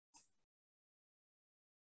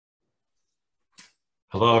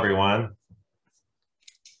Hello, everyone.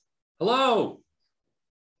 Hello.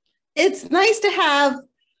 It's nice to have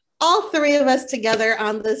all three of us together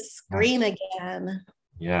on the screen again.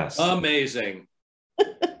 Yes. Amazing.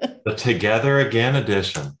 The Together Again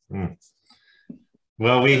edition.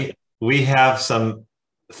 Well, we have some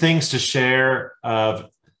things to share of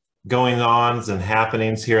going-ons and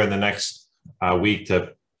happenings here in the next week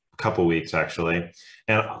to couple weeks, actually.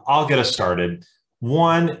 And I'll get us started.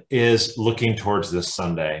 One is looking towards this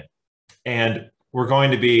Sunday. And we're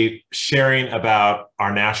going to be sharing about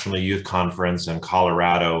our National Youth Conference in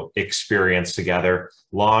Colorado experience together,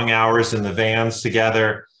 long hours in the vans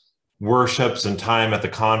together, worships and time at the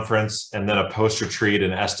conference, and then a post retreat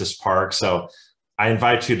in Estes Park. So I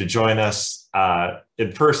invite you to join us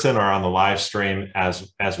in person or on the live stream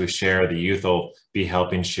as we share. The youth will be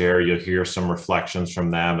helping share. You'll hear some reflections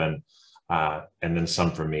from them and then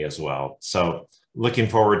some from me as well. So looking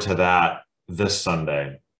forward to that this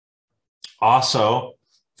Sunday. Also,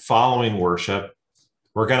 following worship,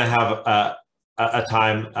 we're going to have a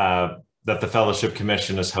time that the Fellowship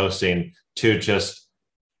Commission is hosting to just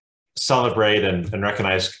celebrate and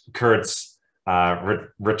recognize Kurt's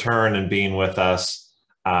return and being with us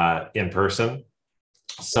in person.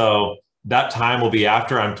 So that time will be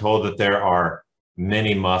after. I'm told that there are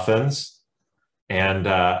many muffins and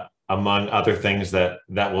among other things that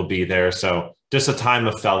will be there. So just a time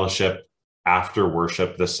of fellowship after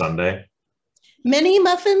worship this Sunday. Mini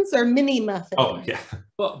muffins or mini muffins? Oh, yeah.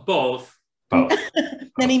 Well, both.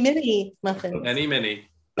 Mini muffins. Many.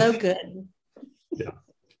 So good. Yeah.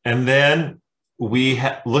 And then we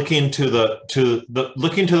looking to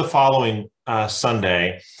the following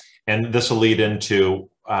Sunday, and this will lead into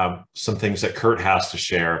some things that Kurt has to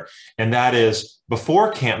share. And that is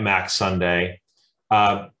before Camp Mac Sunday,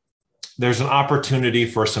 there's an opportunity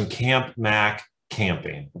for some Camp Mac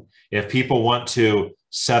camping. If people want to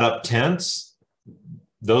set up tents,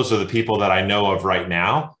 those are the people that I know of right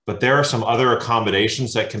now, but there are some other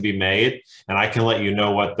accommodations that can be made, and I can let you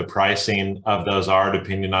know what the pricing of those are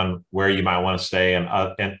depending on where you might want to stay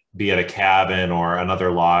and be at a cabin or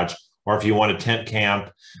another lodge, or if you want to tent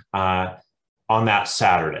camp on that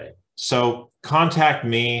Saturday. So contact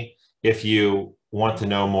me if you want to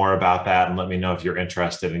know more about that, and let me know if you're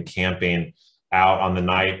interested in camping out on the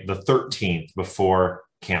night, the 13th, before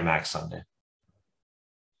Camp Mac Sunday.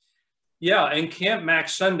 Yeah, and Camp Mac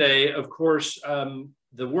Sunday, of course,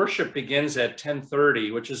 the worship begins at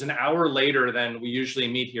 10:30, which is an hour later than we usually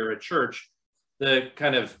meet here at church.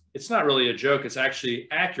 It's not really a joke, it's actually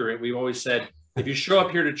accurate. We've always said, if you show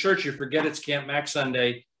up here to church, you forget it's Camp Mac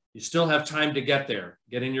Sunday, you still have time to get there.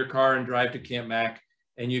 Get in your car and drive to Camp Mac,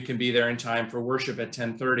 and you can be there in time for worship at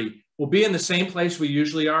 10:30. We'll be in the same place we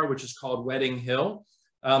usually are, which is called Wedding Hill.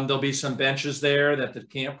 There'll be some benches there that the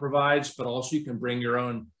camp provides, but also you can bring your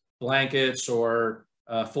own blankets or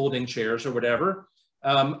folding chairs or whatever.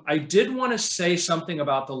 I did want to say something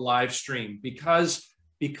about the live stream because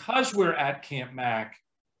we're at Camp Mac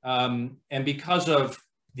and because of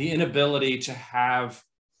the inability to have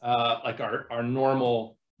like our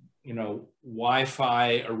normal,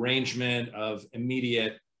 Wi-Fi arrangement of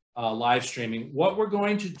immediate live streaming, what we're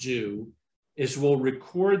going to do is we'll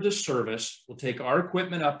record the service. We'll take our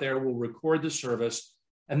equipment up there, we'll record the service,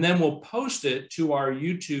 and then we'll post it to our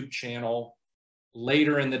YouTube channel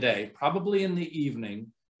later in the day, probably in the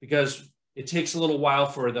evening, because it takes a little while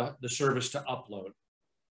for the service to upload.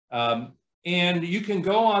 And you can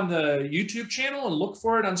go on the YouTube channel and look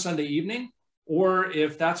for it on Sunday evening, or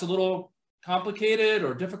if that's a little complicated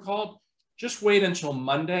or difficult, just wait until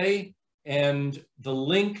Monday and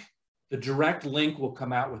the direct link will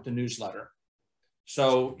come out with the newsletter.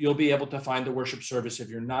 So you'll be able to find the worship service if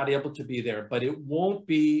you're not able to be there, but it won't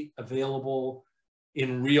be available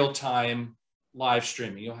in real time live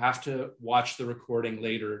streaming. You'll have to watch the recording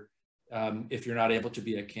later if you're not able to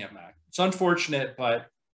be at Camp Mac. It's unfortunate, but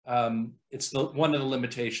it's one of the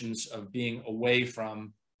limitations of being away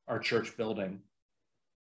from our church building.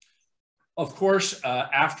 Of course,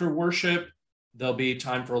 after worship, there'll be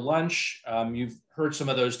time for lunch. You've heard some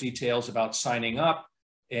of those details about signing up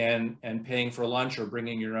and paying for lunch or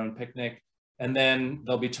bringing your own picnic. And then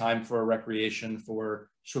there'll be time for recreation, for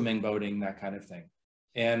swimming, boating, that kind of thing.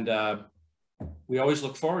 And we always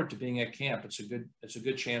look forward to being at camp. It's a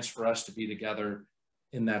good chance for us to be together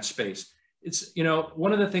in that space. It's,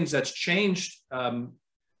 one of the things that's changed,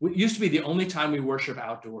 it used to be the only time we worship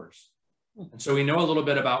outdoors. And so we know a little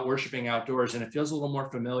bit about worshiping outdoors, and it feels a little more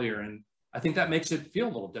familiar. And I think that makes it feel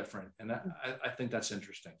a little different. And I think that's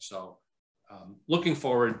interesting. So looking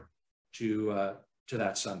forward to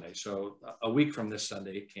that Sunday. So a week from this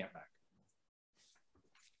Sunday, Camp Mac.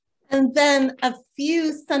 And then a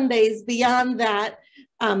few Sundays beyond that,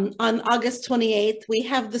 on August 28th, we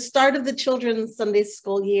have the start of the children's Sunday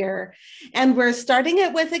school year. And we're starting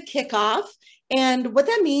it with a kickoff. And what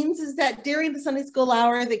that means is that during the Sunday school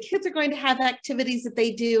hour, the kids are going to have activities that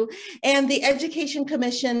they do. And the Education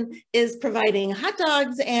Commission is providing hot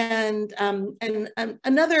dogs and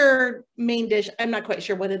another main dish. I'm not quite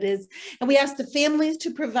sure what it is. And we asked the families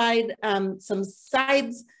to provide some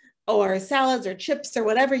sides or salads or chips or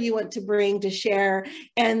whatever you want to bring to share.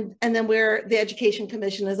 And then the Education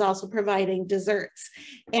Commission is also providing desserts.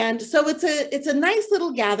 And so it's a nice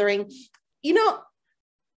little gathering. You know,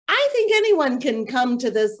 I think anyone can come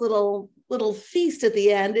to this little feast at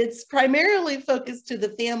the end. It's primarily focused to the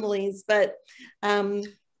families, but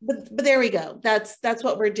there we go. That's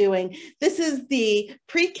what we're doing. This is the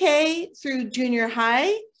pre-K through junior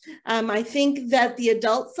high. I think that the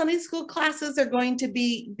adult Sunday school classes are going to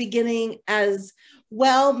be beginning as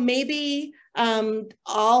well, maybe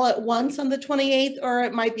all at once on the 28th, or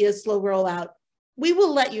it might be a slow rollout. We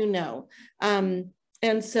will let you know.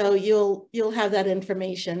 And so you'll have that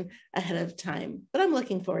information ahead of time, but I'm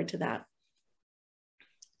looking forward to that.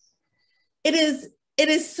 It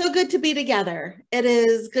is so good to be together. It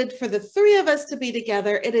is good for the three of us to be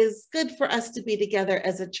together. It is good for us to be together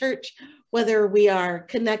as a church, whether we are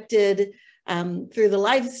connected through the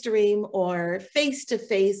live stream or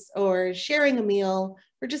face-to-face or sharing a meal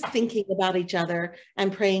or just thinking about each other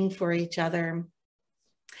and praying for each other.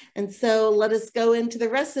 And so let us go into the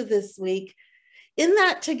rest of this week in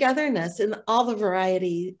that togetherness, in all the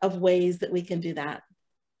variety of ways that we can do that.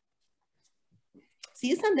 See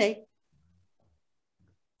you Sunday.